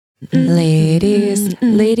Ladies,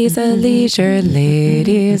 ladies of leisure,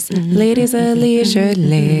 ladies, ladies of leisure,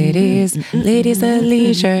 ladies, ladies of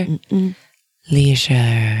leisure,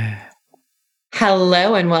 leisure.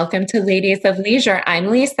 Hello and welcome to Ladies of Leisure.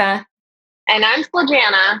 I'm Lisa. And I'm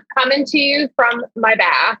Slajana, coming to you from my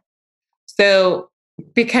bath. So,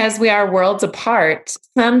 because we are worlds apart,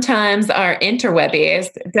 sometimes our interwebbies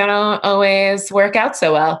don't always work out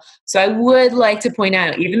so well. So I would like to point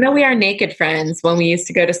out, even though we are naked friends when we used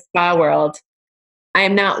to go to Spa World, I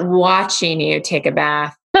am not watching you take a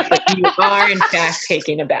bath, but you are in fact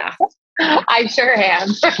taking a bath. I sure am.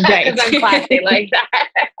 Right. Because I'm classy like that.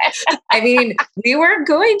 I mean, we were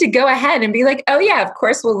going to go ahead and be like, oh yeah, of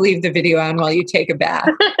course we'll leave the video on while you take a bath.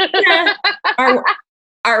 Yeah.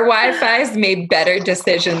 Our Wi-Fi's made better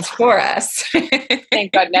decisions for us.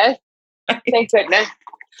 Thank goodness. Thank goodness.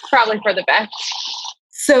 Probably for the best.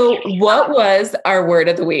 So what was our word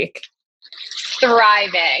of the week?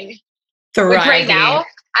 Thriving. Thriving. Which right now,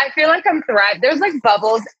 I feel like I'm thriving. There's like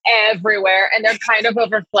bubbles everywhere and they're kind of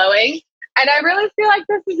overflowing. And I really feel like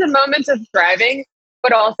this is a moment of thriving,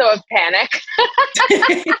 but also of panic.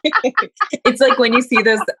 It's like when you see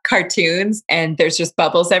those cartoons and there's just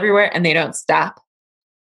bubbles everywhere and they don't stop.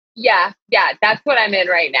 Yeah, that's what I'm in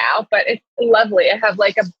right now. But it's lovely. I have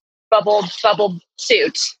like a bubble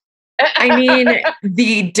suit. I mean,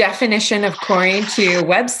 the definition, according to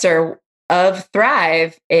Webster, of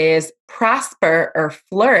thrive is prosper or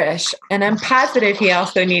flourish. And I'm positive he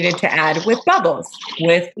also needed to add with bubbles.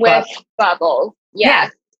 With bubbles.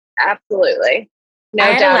 Yes, absolutely. No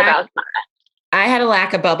doubt about that. I had a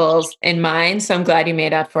lack of bubbles in mine, so I'm glad you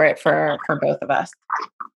made up for it for both of us.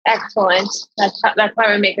 Excellent. That's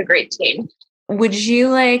why we make a great team. Would you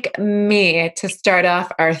like me to start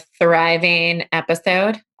off our thriving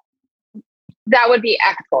episode? That would be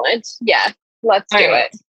excellent. Yes, let's do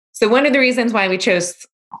it. So one of the reasons why we chose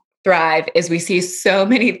thrive is we see so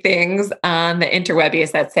many things on the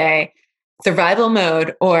interwebbies that say survival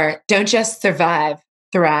mode or don't just survive,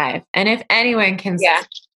 thrive. And if anyone can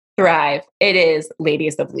thrive, it is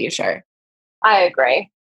Ladies of Leisure. I agree.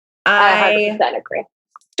 I 100% agree.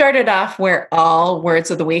 Started off where all words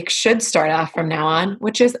of the week should start off from now on,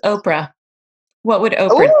 which is Oprah. What would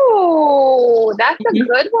Oprah do? Oh, that's a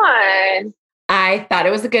good one. I thought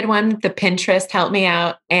it was a good one. The Pinterest helped me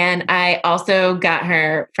out. And I also got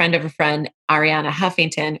her friend of a friend, Ariana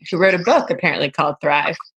Huffington, who wrote a book apparently called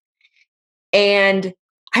Thrive. And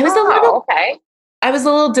I was I was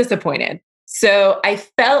a little disappointed. So I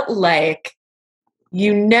felt like,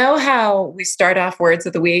 you know how we start off words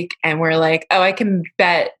of the week and we're like, oh, I can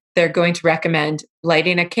bet they're going to recommend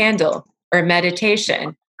lighting a candle or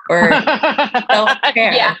meditation or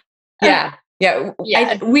self-care. Yeah.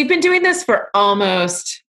 We've been doing this for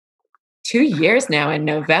almost 2 years now in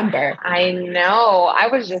November. I know. I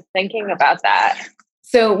was just thinking about that.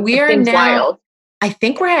 So we are now, wild. I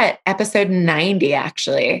think we're at episode 90,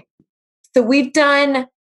 actually. So we've done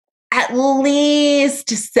at least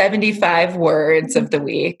 75 words of the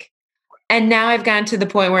week. And now I've gotten to the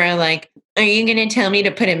point where I'm like, are you going to tell me to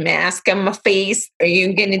put a mask on my face? Are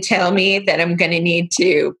you going to tell me that I'm going to need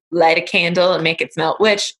to light a candle and make it smell?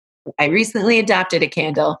 Which I recently adopted a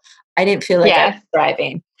candle. I didn't feel like I was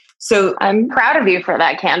thriving. So I'm proud of you for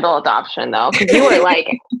that candle adoption, though, because you were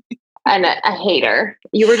like a hater.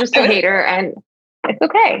 You were just a hater, and it's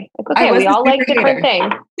okay. It's okay. We all like different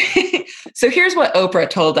things. So here's what Oprah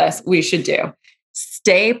told us we should do.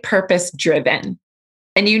 Stay purpose-driven.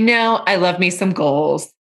 And you know I love me some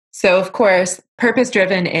goals. So, of course,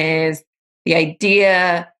 purpose-driven is the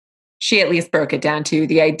idea, she at least broke it down to,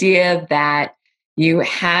 the idea that you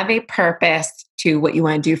have a purpose to what you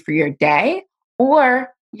want to do for your day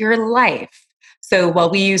or your life. So while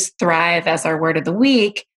we use thrive as our word of the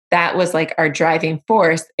week, that was like our driving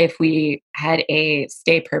force if we had a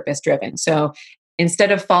stay purpose-driven. So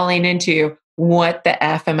instead of falling into what the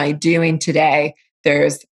F am I doing today,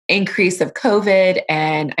 there's increase of COVID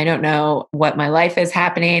and I don't know what my life is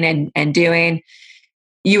happening and doing.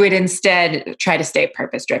 You would instead try to stay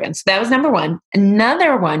purpose driven. So that was number one.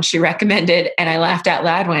 Another one she recommended, and I laughed out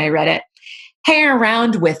loud when I read it, hang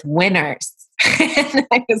around with winners. And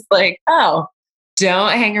I was like, oh,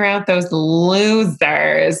 don't hang around with those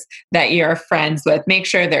losers that you're friends with. Make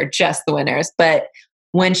sure they're just the winners. But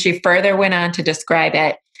when she further went on to describe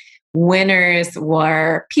it, winners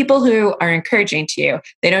were people who are encouraging to you.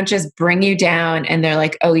 They don't just bring you down and they're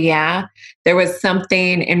like, oh yeah, there was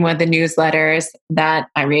something in one of the newsletters that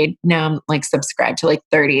I read. Now I'm like subscribed to like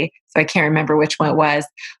 30, so I can't remember which one it was.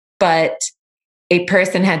 But a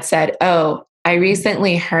person had said, oh, I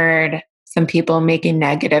recently heard some people making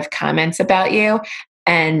negative comments about you.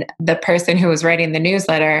 And the person who was writing the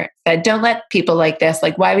newsletter said, don't let people like this.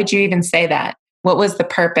 Like, why would you even say that? What was the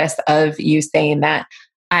purpose of you saying that?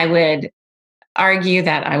 I would argue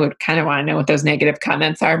that I would kind of want to know what those negative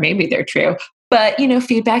comments are. Maybe they're true. But,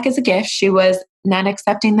 feedback is a gift. She was not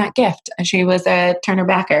accepting that gift. She was a Turner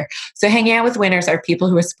backer. So hanging out with winners are people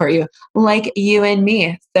who support you, like you and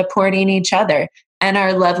me, supporting each other, and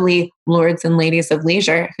our lovely lords and ladies of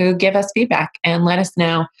leisure who give us feedback and let us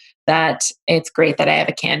know that it's great that I have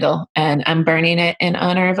a candle and I'm burning it in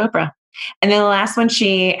honor of Oprah. And then the last one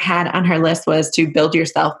she had on her list was to build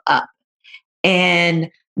yourself up. And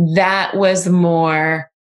that was more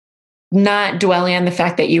not dwelling on the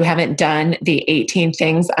fact that you haven't done the 18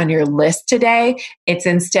 things on your list today. It's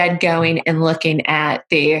instead going and looking at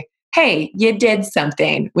hey, you did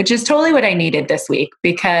something, which is totally what I needed this week,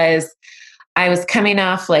 because I was coming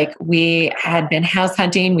off, like, we had been house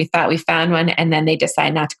hunting. We thought we found one, and then they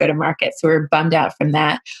decided not to go to market. So we were bummed out from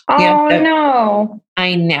that. Oh, no.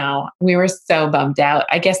 I know. We were so bummed out.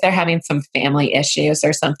 I guess they're having some family issues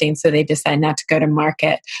or something. So they decided not to go to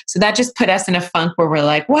market. So that just put us in a funk where we're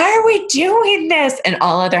like, why are we doing this? And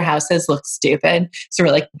all other houses look stupid. So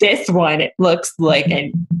we're like, this one, it looks like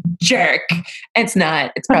a jerk. It's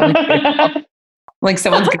not. It's probably like,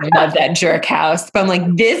 someone's going to love that jerk house. But I'm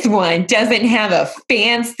like, this one doesn't have a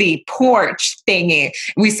fancy porch thingy.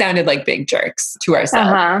 We sounded like big jerks to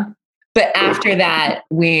ourselves. Uh-huh. But after that,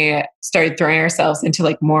 we started throwing ourselves into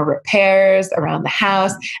like more repairs around the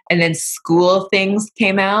house. And then school things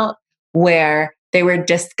came out where they were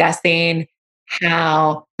discussing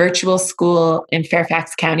how virtual school in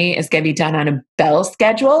Fairfax County is going to be done on a bell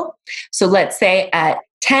schedule. So let's say at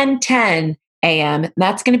 10:10 a.m.,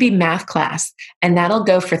 that's going to be math class, and that'll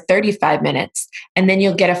go for 35 minutes. And then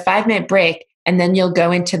you'll get a 5-minute break, and then you'll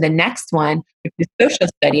go into the next one, which is social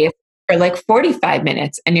studies, for like 45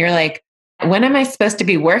 minutes. And you're like, when am I supposed to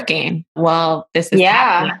be working while this is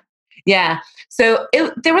happening? Yeah. So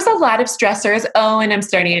there was a lot of stressors. Oh, and I'm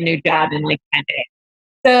starting a new job in like 10 days.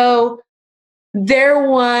 So there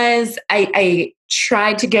was, I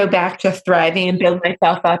tried to go back to thriving and build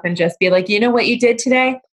myself up and just be like, you know what you did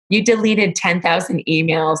today? You deleted 10,000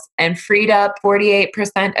 emails and freed up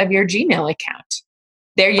 48% of your Gmail account.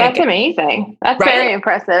 There you go. That's amazing. That's very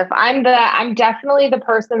impressive. I'm definitely the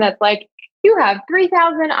person that's like, you have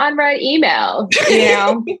 3,000 unread emails,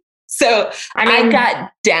 So I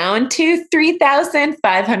got down to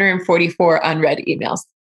 3,544 unread emails.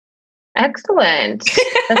 Excellent.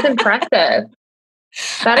 That's impressive.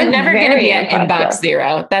 I'm never going to be at inbox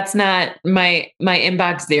zero. That's not my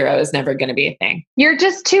inbox zero is never going to be a thing. You're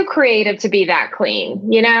just too creative to be that clean,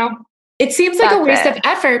 It seems like a waste of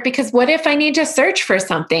effort, because what if I need to search for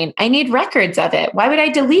something? I need records of it. Why would I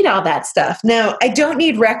delete all that stuff? No, I don't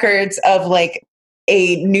need records of like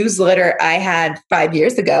a newsletter I had 5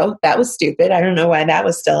 years ago. That was stupid. I don't know why that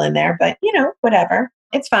was still in there, but whatever.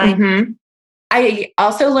 It's fine. Mm-hmm. I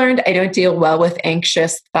also learned I don't deal well with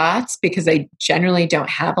anxious thoughts because I generally don't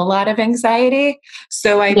have a lot of anxiety.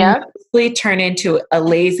 So I mostly turn into a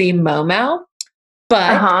lazy Momo.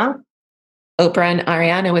 But Oprah and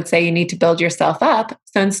Ariana would say you need to build yourself up.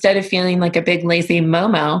 So instead of feeling like a big lazy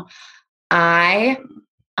Momo, I,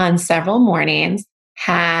 on several mornings,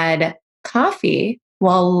 had coffee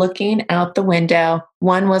while looking out the window.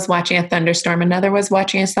 One was watching a thunderstorm, another was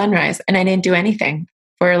watching a sunrise, and I didn't do anything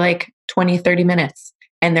for like 20, 30 minutes.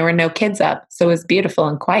 And there were no kids up. So it was beautiful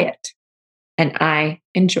and quiet. And I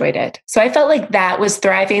enjoyed it. So I felt like that was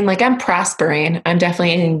thriving. Like, I'm prospering. I'm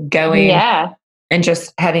definitely going and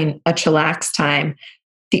just having a chillax time.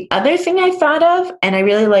 The other thing I thought of, and I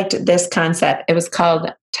really liked this concept, it was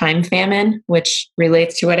called time famine, which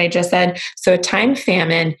relates to what I just said. So a time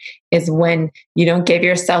famine is when you don't give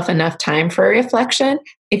yourself enough time for reflection.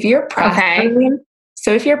 If you're prospering,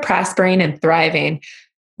 so if you're prospering and thriving,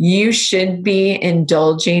 you should be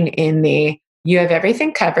indulging in you have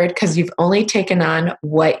everything covered because you've only taken on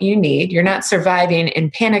what you need. You're not surviving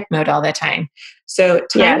in panic mode all the time. So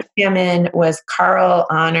time famine was Carl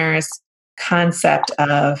Honor's concept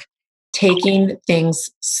of taking things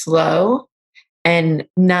slow and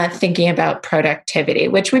not thinking about productivity,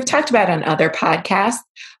 which we've talked about on other podcasts,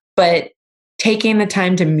 but taking the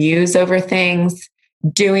time to muse over things,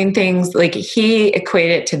 doing things, like he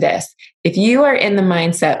equated it to this. If you are in the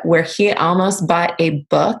mindset where he almost bought a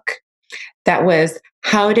book that was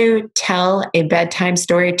how to tell a bedtime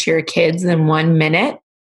story to your kids in 1 minute,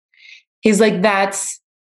 he's like, that's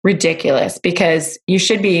ridiculous, because you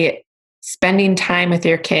should be spending time with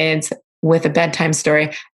your kids with a bedtime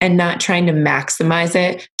story and not trying to maximize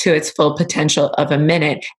it to its full potential of a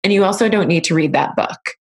minute. And you also don't need to read that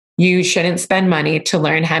book. you shouldn't spend money to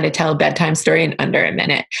learn how to tell a bedtime story in under a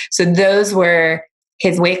minute. So those were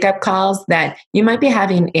his wake up calls that you might be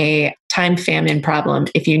having a time famine problem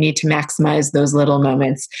if you need to maximize those little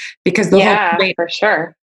moments, because for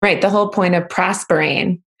sure. Right. The whole point of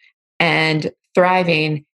prospering and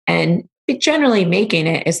thriving and generally making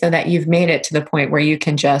it is so that you've made it to the point where you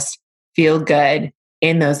can just feel good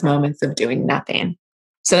in those moments of doing nothing.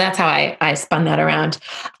 So that's how I spun that around.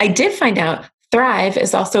 I did find out Thrive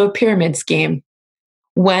is also a pyramid scheme.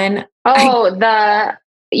 You mean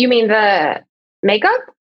the makeup?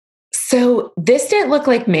 So this didn't look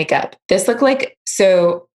like makeup. This looked like,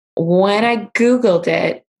 so when I Googled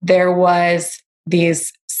it, there was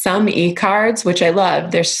some e-cards, which I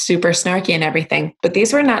love. They're super snarky and everything, but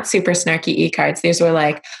these were not super snarky e-cards. These were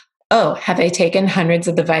like, oh, have I taken hundreds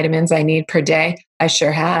of the vitamins I need per day? I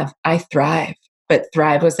sure have. I thrive. But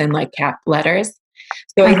Thrive was in like cap letters.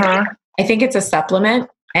 So I think it's a supplement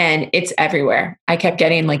and it's everywhere. I kept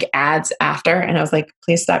getting like ads after, and I was like,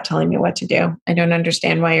 please stop telling me what to do. I don't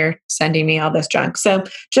understand why you're sending me all this junk. So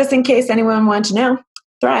just in case anyone wants to know,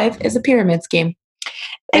 Thrive is a pyramid scheme.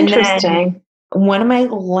 Interesting. And one of my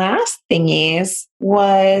last thingies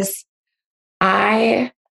was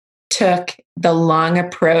I took the long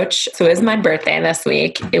approach. So it was my birthday this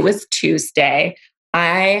week. It was Tuesday.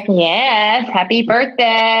 Yes, happy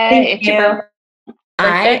birthday. It's your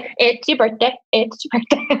birthday. It's your birthday. It's your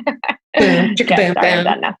birthday. Boom, boom, boom.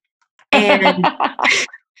 And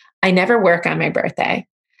I never work on my birthday.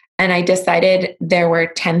 And I decided there were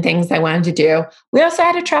 10 things I wanted to do. We also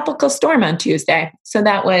had a tropical storm on Tuesday. So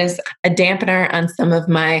that was a dampener on some of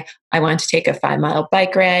I wanted to take a 5-mile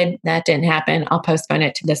bike ride. That didn't happen. I'll postpone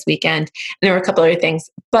it to this weekend. And there were a couple other things.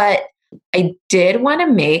 But I did want to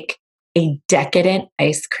make a decadent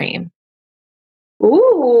ice cream.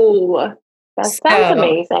 Ooh, that sounds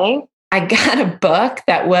amazing. I got a book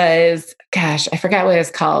that was, gosh, I forgot what it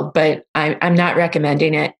was called, but I'm not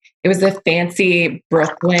recommending it. It was a fancy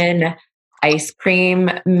Brooklyn ice cream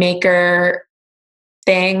maker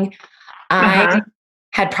thing. I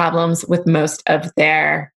had problems with most of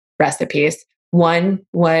their recipes. One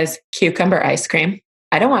was cucumber ice cream.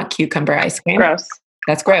 I don't want cucumber ice cream. Gross.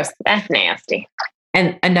 That's gross. That's nasty.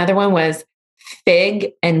 And another one was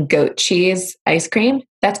fig and goat cheese ice cream.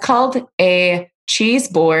 That's called a cheese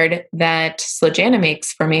board that Slojana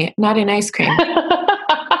makes for me, not an ice cream.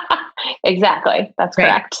 Exactly. That's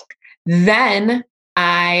correct. Then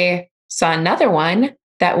I saw another one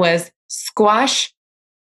that was squash,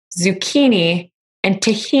 zucchini, and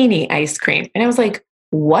tahini ice cream. And I was like,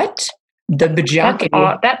 what? The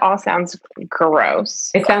bajonkity. That all sounds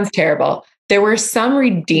gross. It sounds terrible. There were some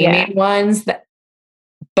redeeming ones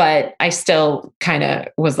but I still kind of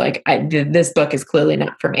was like, this book is clearly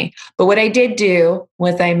not for me. But what I did do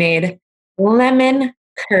was I made lemon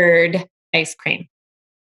curd ice cream.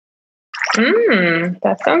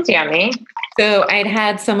 That sounds yummy. So I'd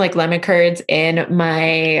had some like lemon curds in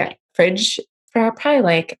my fridge for probably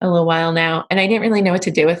like a little while now, and I didn't really know what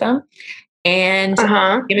to do with them. And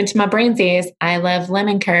given to my brainsies, I love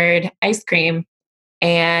lemon curd ice cream.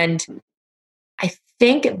 And I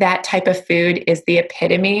think that type of food is the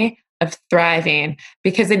epitome of thriving,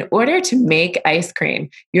 because in order to make ice cream,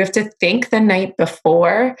 you have to think the night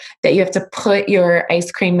before that you have to put your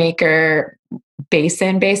ice cream maker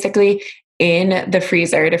basin basically in the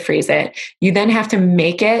freezer to freeze it. You then have to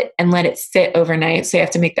make it and let it sit overnight. So you have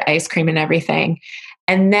to make the ice cream and everything.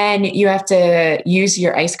 And then you have to use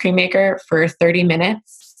your ice cream maker for 30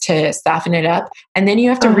 minutes to soften it up. And then you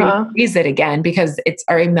have to refreeze it again because it's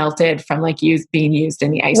already melted from like being used in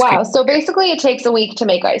the ice cream. Wow. So basically it takes a week to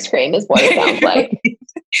make ice cream is what it sounds like.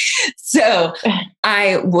 So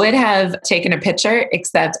I would have taken a picture,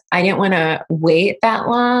 except I didn't want to wait that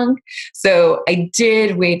long. So I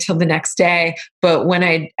did wait till the next day. But when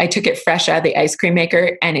I took it fresh out of the ice cream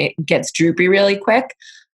maker and it gets droopy really quick,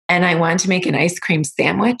 and I wanted to make an ice cream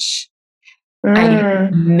sandwich.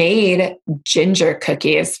 I made ginger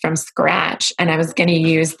cookies from scratch, and I was going to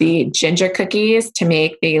use the ginger cookies to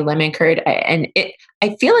make the lemon curd. And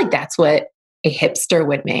I feel like that's what a hipster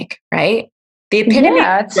would make, right? The epitome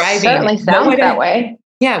of thriving. Certainly sounds that way.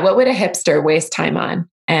 Yeah. What would a hipster waste time on?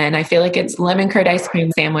 And I feel like it's lemon curd ice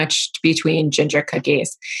cream sandwiched between ginger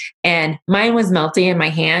cookies. And mine was melty in my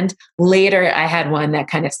hand. Later, I had one that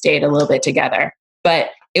kind of stayed a little bit together,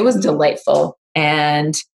 but it was delightful.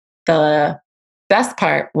 And the best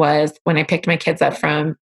part was when I picked my kids up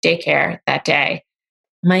from daycare that day,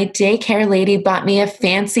 my daycare lady bought me a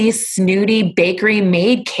fancy snooty bakery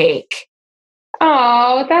made cake.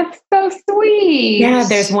 Oh, that's so sweet. Yeah,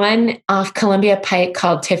 there's one off Columbia Pike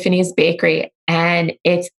called Tiffany's Bakery, and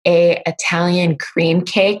it's a Italian cream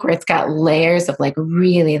cake where it's got layers of like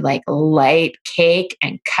really like light cake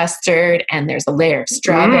and custard, and there's a layer of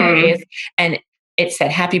strawberries, and it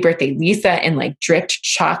said "Happy Birthday, Lisa" in like dripped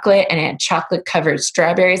chocolate, and it had chocolate covered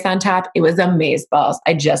strawberries on top. It was amazeballs.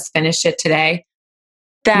 I just finished it today.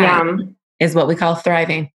 That is what we call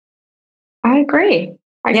thriving. I agree.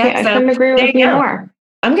 I couldn't agree with you more.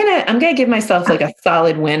 I'm gonna give myself like a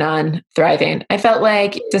solid win on thriving. I felt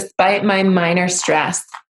like despite my minor stress,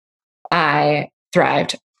 I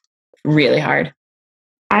thrived really hard.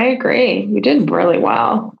 I agree. You did really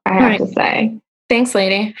well, I have to say. Thanks,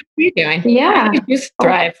 lady. How are you doing? Yeah. How did you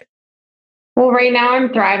thrive? Well, right now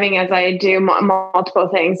I'm thriving as I do multiple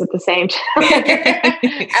things at the same time.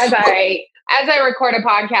 As I record a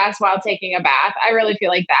podcast while taking a bath, I really feel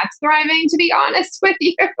like that's thriving, to be honest with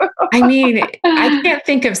you. I mean, I can't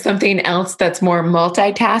think of something else that's more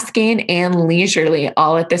multitasking and leisurely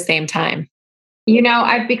all at the same time. You know,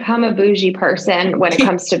 I've become a bougie person when it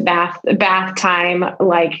comes to bath time,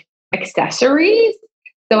 like accessories.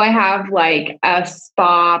 So I have like a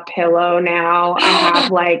spa pillow now. I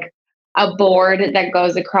have like a board that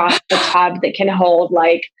goes across the tub that can hold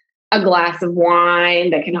like a glass of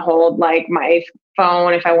wine, that can hold like my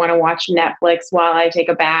phone if I want to watch Netflix while I take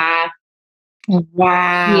a bath.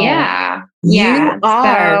 Wow. Yeah. You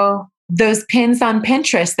are those pins on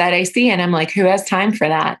Pinterest that I see, and I'm like, who has time for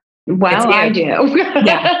that? Well, I do.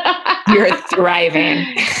 Yeah. You're thriving.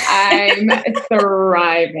 I'm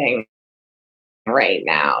thriving right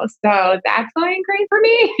now. So that's going great for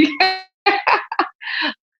me.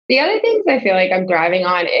 The other things I feel like I'm thriving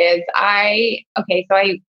on is I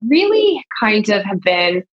really kind of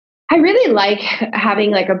I really like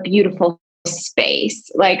having like a beautiful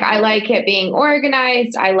space. Like I like it being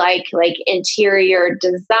organized. I like interior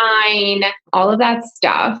design, all of that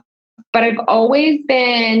stuff. But I've always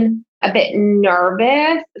been a bit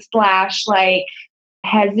nervous / like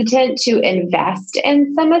hesitant to invest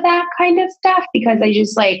in some of that kind of stuff because I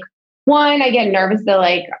just like, one, I get nervous that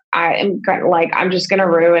like I'm just gonna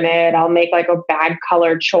ruin it. I'll make like a bad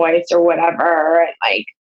color choice or whatever. And like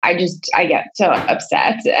I get so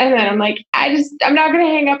upset. And then I'm like, I'm not gonna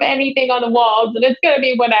hang up anything on the walls and it's gonna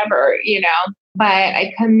be whatever, But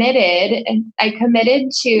I committed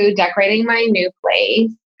to decorating my new place.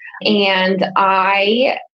 And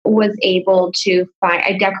I was able to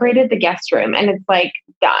I decorated the guest room and it's like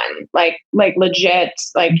done, like legit,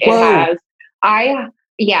 like it has, I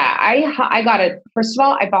got it. First of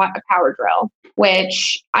all, I bought a power drill,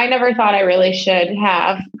 which I never thought I really should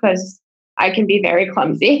have because I can be very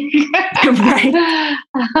clumsy.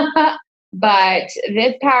 But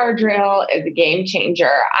this power drill is a game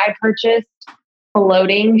changer. I purchased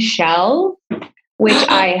floating shelves, which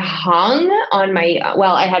I hung on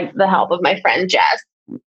I had the help of my friend Jess.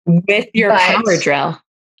 With your power drill.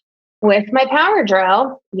 With my power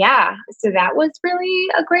drill. Yeah. So that was really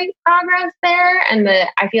a great progress there. And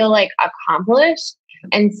I feel like accomplished.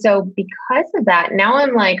 And so because of that, now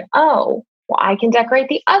I'm like, oh, well, I can decorate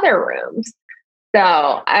the other rooms.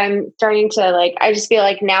 So I'm starting to I just feel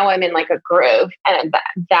like now I'm in like a groove, and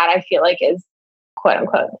that I feel like is quote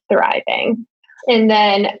unquote thriving. And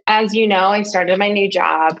then, as you know, I started my new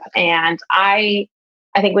job, and I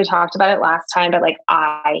think we talked about it last time, but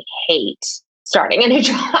I hate starting a new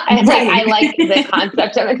job. I like the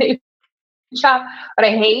concept of a new job, but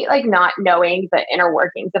I hate not knowing the inner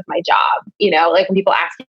workings of my job. When people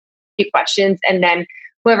ask you questions, and then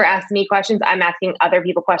whoever asks me questions, I'm asking other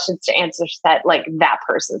people questions to answer that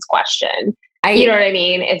person's question. You know what I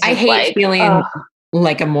mean? It's just I hate feeling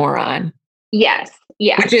like a moron. Yes.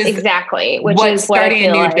 Yes, which is exactly. Which what is starting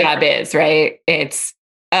a new job is, right? It's,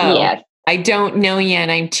 yes. I don't know you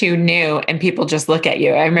and I'm too new, and people just look at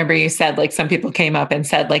you. I remember you said some people came up and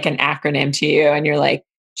said an acronym to you, and you're like,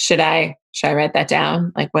 should I write that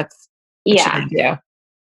down? What should I do?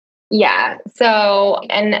 Yeah. So,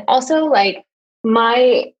 and also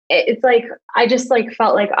it's I just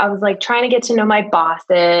felt like I was trying to get to know my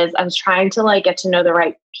bosses. I was trying to get to know the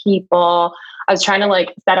right people. I was trying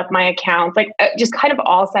to set up my accounts, just kind of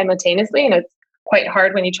all simultaneously. And it's quite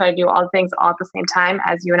hard when you try to do all the things all at the same time,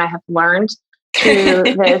 as you and I have learned through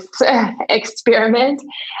this experiment.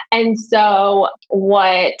 And so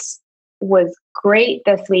what was great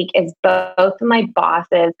this week is both of my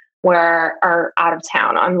bosses are out of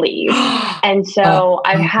town on leave. And so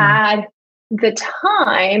I've had the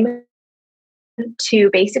time to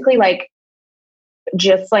basically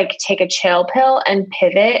just take a chill pill and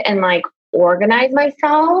pivot and organize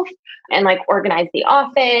myself and organize the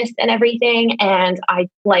office and everything. And I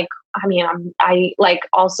I like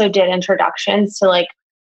also did introductions to like,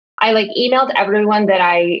 I like emailed everyone that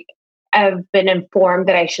I have been informed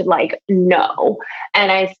that I should like know.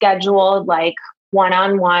 And I scheduled like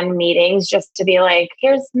one-on-one meetings just to be like,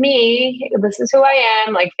 here's me, this is who I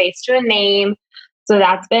am, like face to a name. So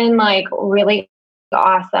that's been like really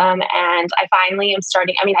awesome. And I finally am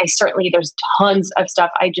starting. I mean, I certainly, there's tons of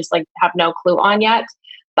stuff I just like have no clue on yet,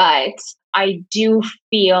 but I do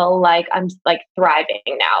feel like I'm like thriving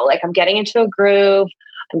now. Like I'm getting into a groove.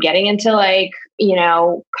 I'm getting into like,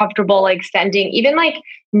 comfortable, like sending, even like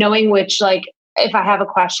knowing which, like, if I have a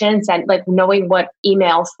question, send like knowing what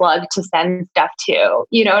email slug to send stuff to.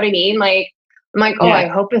 You know what I mean? Like, I'm like, oh, Yeah. I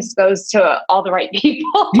hope this goes to all the right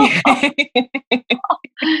people.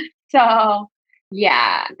 So,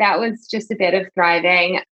 yeah, that was just a bit of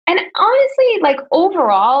thriving. And honestly, like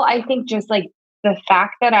overall, I think just like the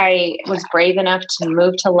fact that I was brave enough to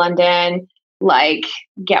move to London, like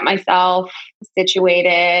get myself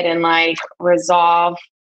situated and like resolve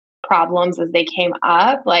problems as they came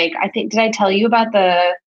up. Like I think, did I tell you about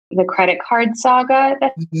the credit card saga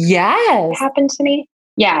that Yes. happened to me?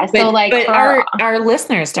 Yeah. So like But for our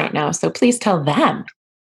listeners don't know, so please tell them.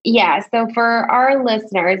 yeah, so for our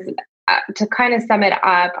listeners, to kind of sum it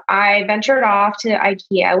up, I ventured off to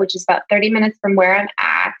IKEA, which is about 30 minutes from where I'm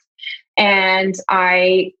at, and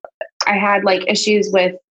I had like issues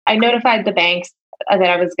with. I notified the banks that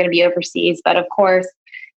I was going to be overseas, but of course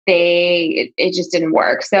it just didn't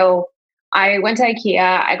work. So I went to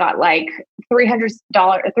IKEA. I got like $300,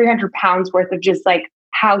 £300 worth of just like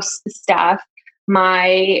house stuff.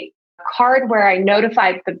 My card where I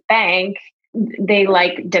notified the bank, they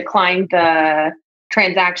like declined the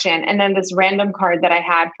transaction. And then this random card that I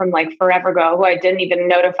had from like forever ago, who I didn't even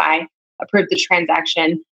notify, approved the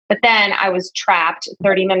transaction. But then I was trapped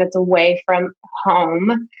 30 minutes away from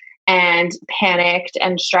home and panicked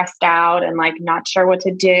and stressed out and like not sure what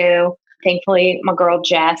to do. Thankfully, my girl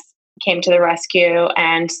Jess came to the rescue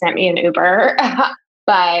and sent me an Uber.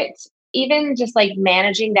 But even just like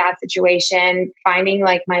managing that situation, finding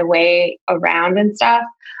like my way around and stuff,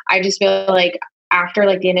 I just feel like after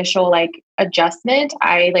like the initial like adjustment,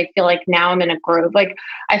 I like feel like now I'm in a groove. Like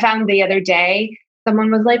I found the other day,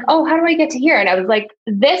 someone was like, "Oh, how do I get to here?" And I was like,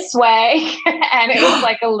 "This way." And it was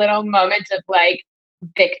like a little moment of like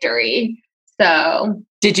victory. So,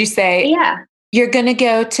 Did you say, yeah. you're going to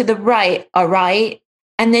go to the right, all right?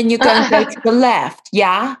 And then you're going to go to the left.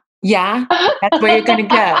 Yeah. Yeah. That's where you're going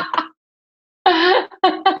to go.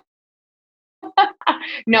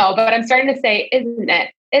 No, but I'm starting to say, isn't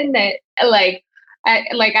it? Isn't it?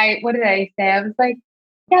 What did I say? I was like,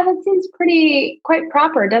 yeah, that seems quite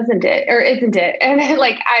proper, doesn't it? Or isn't it? And then,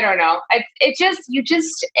 like, I don't know. I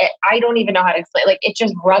don't even know how to explain. Like, it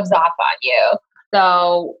just rubs off on you.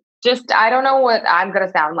 So just, I don't know what I'm going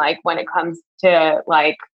to sound like when it comes to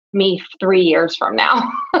like me 3 years from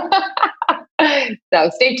now. So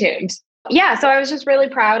stay tuned. Yeah, so I was just really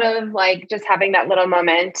proud of like just having that little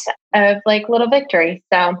moment of like little victory.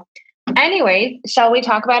 So, anyways, shall we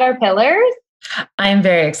talk about our pillars? I'm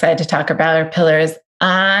very excited to talk about our pillars.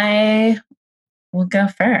 I will go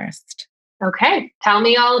first. Okay, tell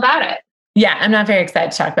me all about it. Yeah, I'm not very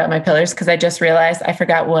excited to talk about my pillars because I just realized I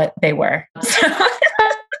forgot what they were.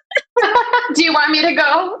 Do you want me to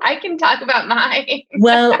go? I can talk about mine.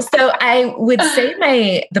 Well, so I would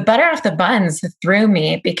say the butter off the buns threw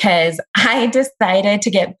me because I decided to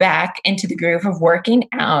get back into the groove of working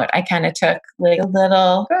out. I kind of took like a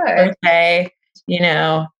little birthday,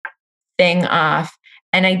 thing off.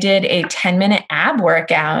 And I did a 10-minute ab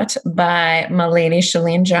workout by my lady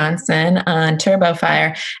Shalene Johnson on Turbo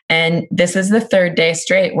Fire. And this is the third day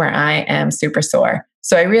straight where I am super sore.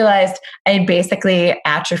 So I realized I had basically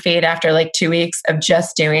atrophied after like 2 weeks of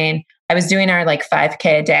I was doing our like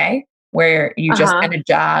 5K a day where you just kind of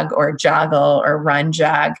jog or joggle or run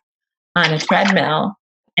jog on a treadmill.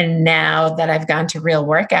 And now that I've gone to real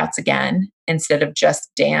workouts again, instead of just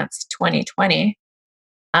dance 2020,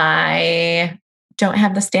 I don't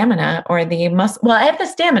have the stamina or the muscle. Well, I have the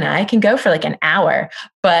stamina. I can go for like an hour,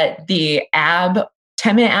 but the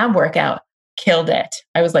 10-minute ab workout killed it.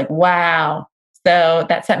 I was like, wow. So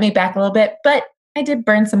that set me back a little bit, but I did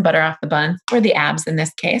burn some butter off the buns, or the abs in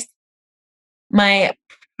this case. My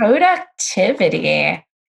productivity,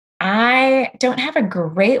 I don't have a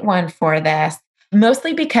great one for this,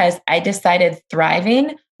 mostly because I decided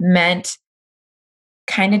thriving meant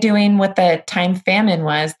kind of doing what the time famine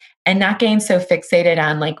was and not getting so fixated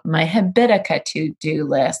on like my Habitica to-do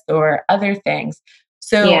list or other things.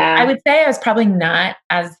 So I would say I was probably not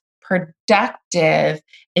as productive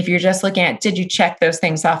if you're just looking at, did you check those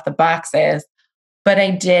things off the boxes? But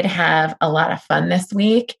I did have a lot of fun this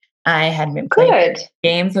week I had been playing Good.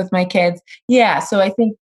 games with my kids. Yeah. So I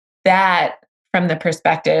think that from the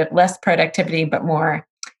perspective, less productivity, but more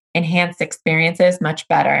enhanced experiences, much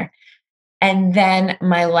better. And then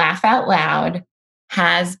my laugh out loud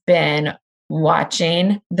has been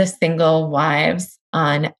watching The Single Wives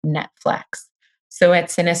on Netflix. So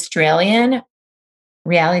it's an Australian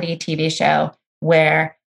reality TV show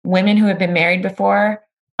where women who have been married before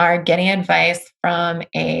are getting advice from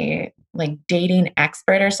a like dating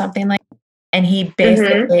expert or something like, and he Mm-hmm.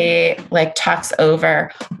 basically like talks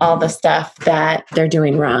over all the stuff that they're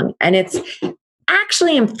doing wrong. And it's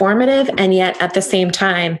actually informative, and yet at the same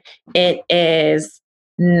time it is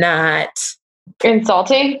not,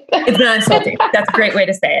 Insulting. it's not insulting. That's a great way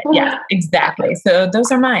to say it. Yes, exactly. So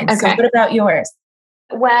those are mine. So Okay. what about yours?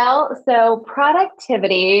 Well, so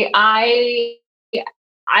productivity, I'm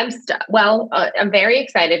very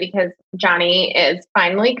excited because Johnny is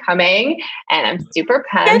finally coming and I'm super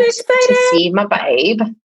Get pumped to excited. see my babe.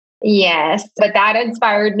 Yes, but that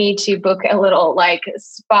inspired me to book a little like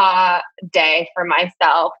spa day for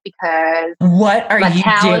myself because What are my you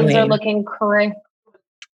talons are doing? looking crazy.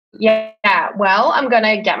 Yeah, well, I'm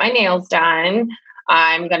gonna get my nails done.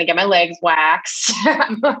 I'm gonna get my legs waxed.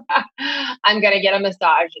 I'm gonna get a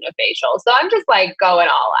massage and a facial. So I'm just like going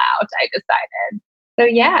all out. I decided. So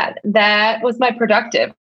yeah, that was my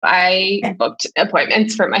productive. I booked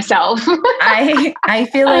appointments for myself. I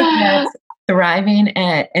feel like that's thriving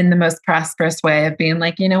at, in the most prosperous way of being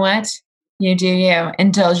like, you know what? You do you,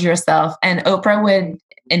 indulge yourself. And Oprah would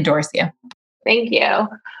endorse you. Thank you.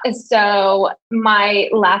 So, my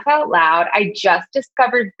laugh out loud, I just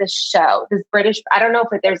discovered this show, this British, I don't know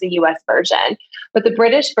if there's a US version, but the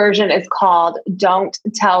British version is called Don't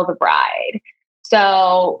Tell the Bride.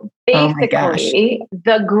 So, Oh my gosh. basically,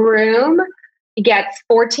 the groom gets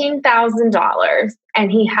 $14,000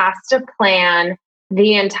 and he has to plan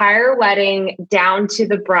the entire wedding down to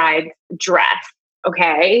the bride's dress.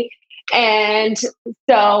 Okay. And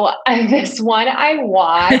so this one I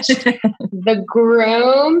watched, the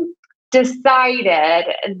groom decided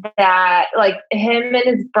that like him and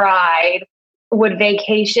his bride would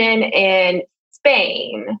vacation in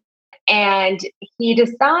Spain. And he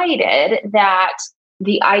decided that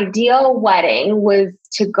the ideal wedding was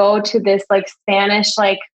to go to this like Spanish,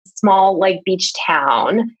 like small, like beach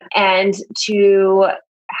town and to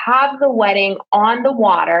have the wedding on the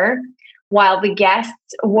water while the guests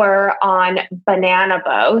were on banana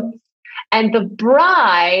boats. And the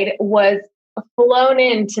bride was flown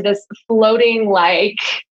into this floating, like,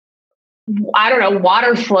 I don't know,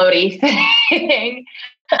 water floaty thing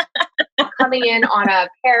coming in on a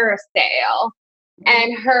parasail.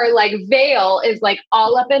 And her like veil is like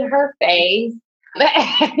all up in her face.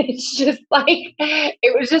 And it's just like,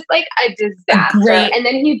 it was just like a A disaster. great, And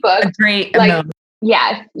then he a booked great like, moment.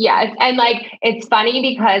 yes, yes. And like it's funny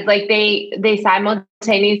because like they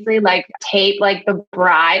simultaneously like tape like the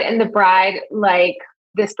bride and the bride, like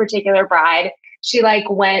this particular bride, she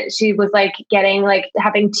was like getting like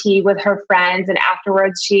having tea with her friends and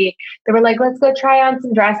afterwards they were like, let's go try on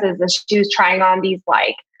some dresses. And she was trying on these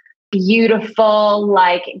like beautiful,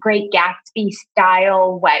 like Great Gatsby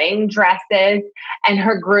style wedding dresses. And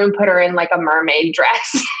her groom put her in like a mermaid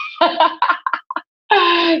dress.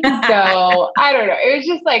 So I don't know. It was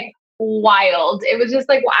just like wild. It was just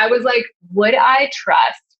like, I was like, would I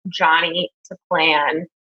trust Johnny to plan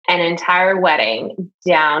an entire wedding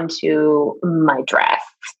down to my dress?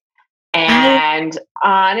 I, And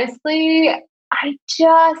honestly,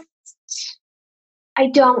 just, I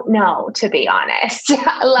don't know, to be honest.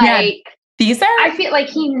 yeah, Like, these are, I feel like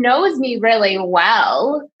he knows me really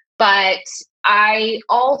well, but I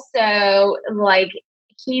also like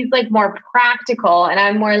he's like more practical and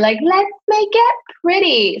I'm more like, let's make it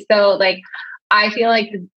pretty. So like I feel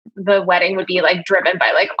like the wedding would be like driven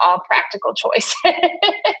by like all practical choices.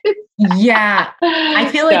 yeah. I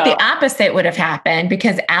feel like the So opposite would have happened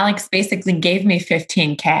because Alex basically gave me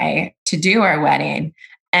 15K to do our wedding.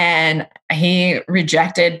 And he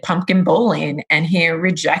rejected pumpkin bowling and he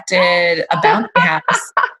rejected a bouncy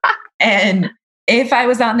house. And if I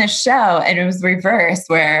was on this show and it was reversed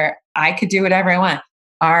where I could do whatever I want,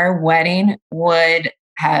 our wedding would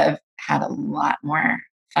have had a lot more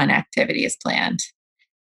fun activities planned.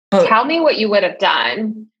 But tell me what you would have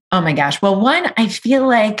done. oh my gosh. Well, one, I feel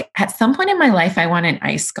like at some point in my life, I want an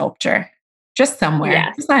ice sculpture just somewhere,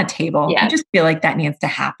 Yes. just on a table. I Yes. just feel like that needs to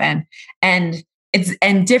happen. And it's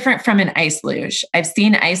and different from an ice luge. I've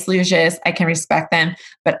seen ice luges, I can respect them,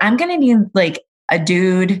 but I'm going to need like a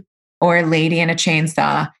dude or a lady in a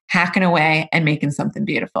chainsaw hacking away and making something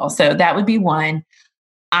beautiful. So that would be one.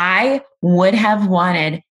 I would have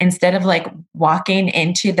wanted instead of like walking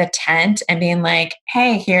into the tent and being like,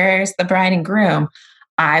 hey, here's the bride and groom,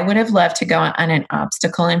 I would have loved to go on an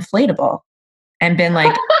obstacle inflatable and been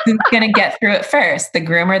like, who's going to get through it first, the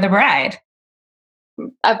groom or the bride?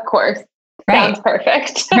 Of course. Right. Sounds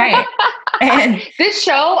perfect. Right. And this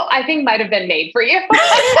show, I think, might have been made for you.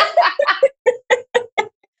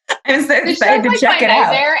 I'm so This excited show's to like check my it out.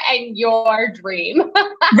 nightmare and your dream.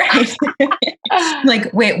 Right.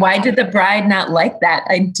 Like, wait, why did the bride not like that?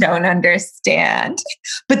 I don't understand.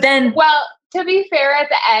 But then, well, to be fair, at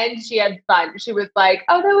the end, she had fun. She was like,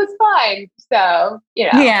 oh, that was fine. So,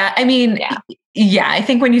 yeah, I mean, yeah, I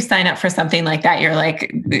think when you sign up for something like that, you're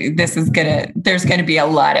like, there's gonna be a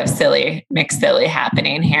lot of mixed silly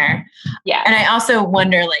happening here. Yeah. And I also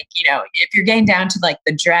wonder, like, if you're getting down to like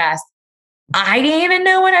the dress, I didn't even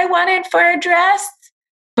know what I wanted for a dress,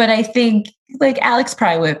 but I think like Alex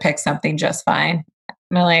probably would have picked something just fine.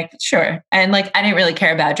 I'm like, sure. And like, I didn't really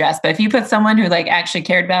care about dress, but if you put someone who like actually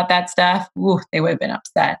cared about that stuff, ooh, they would have been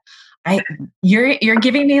upset. You're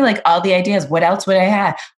giving me like all the ideas. What else would I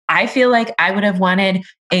have? I feel like I would have wanted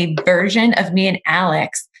a version of me and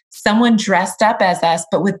Alex, someone dressed up as us,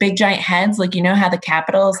 but with big giant heads. Like, how the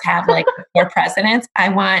Capitals have like 4 presidents. I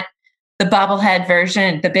want the bobblehead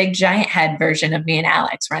version, the big giant head version of me and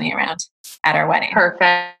Alex running around at our wedding.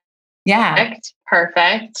 Perfect. Yeah.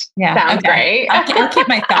 Perfect. Yeah. Sounds great. I'll keep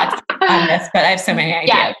my thoughts on this, but I have so many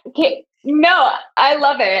ideas. Yeah. No, I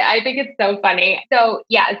love it. I think it's so funny. So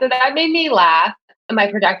so that made me laugh.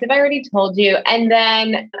 My productive, I already told you. And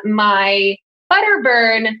then my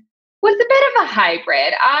Butterburn was a bit of a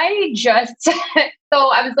hybrid. I just, so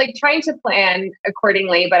I was like trying to plan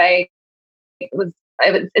accordingly, but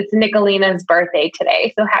it's Nicolina's birthday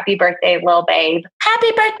today. So happy birthday, little babe.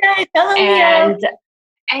 Happy birthday, fellow Leo.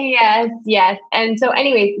 Yes. And so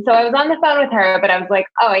anyways, so I was on the phone with her, but I was like,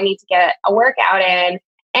 oh, I need to get a workout in.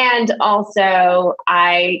 And also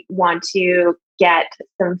I want to get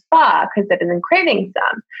some pho because I've been craving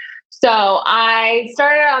some. So I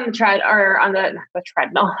started on the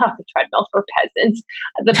treadmill, not the treadmill for peasants,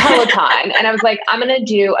 the Peloton. And I was like, I'm going to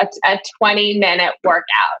do a 20-minute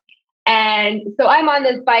workout. And so I'm on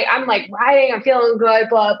this bike, I'm like riding, I'm feeling good,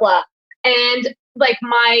 blah, blah. And like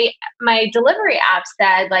my delivery app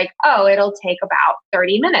said like, oh, it'll take about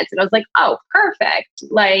 30 minutes. And I was like, oh, perfect.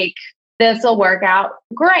 Like this will work out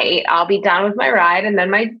great. I'll be done with my ride and then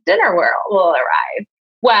my dinner will arrive.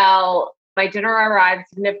 Well, my dinner arrived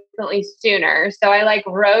significantly sooner. So I like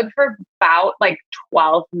rode for about like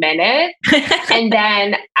 12 minutes. And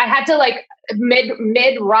then I had to like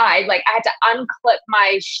mid ride, like I had to unclip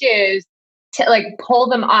my shoes to like pull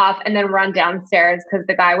them off and then run downstairs because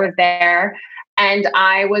the guy was there. And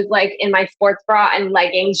I was like in my sports bra and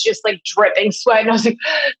leggings, just like dripping sweat. And I was like,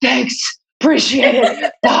 thanks, appreciate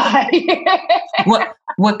it. Bye.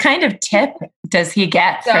 What kind of tip does he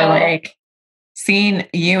get for like seeing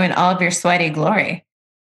you in all of your sweaty glory?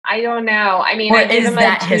 I don't know. I mean, or I gave him a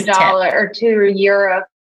 $2 or €2.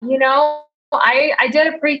 I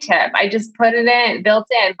did a pre-tip. I just put it in, built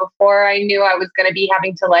in before I knew I was going to be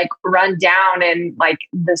having to like run down in like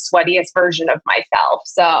the sweatiest version of myself.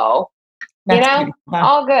 So, beautiful.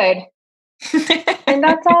 All good. And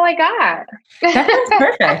that's all I got. That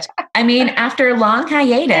sounds perfect. I mean, after a long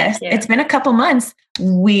hiatus, it's been a couple months.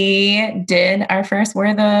 We did our first Word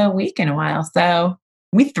of the Week in a while. So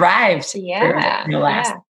we thrived. Yeah.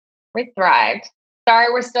 We thrived.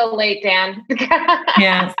 Sorry, we're still late, Dan.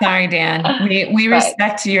 Yeah, sorry, Dan. We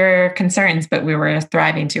respect your concerns, but we were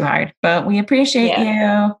thriving too hard. But we appreciate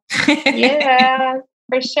you. Yeah,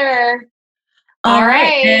 for sure. All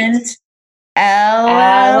right. And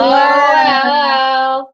LOL.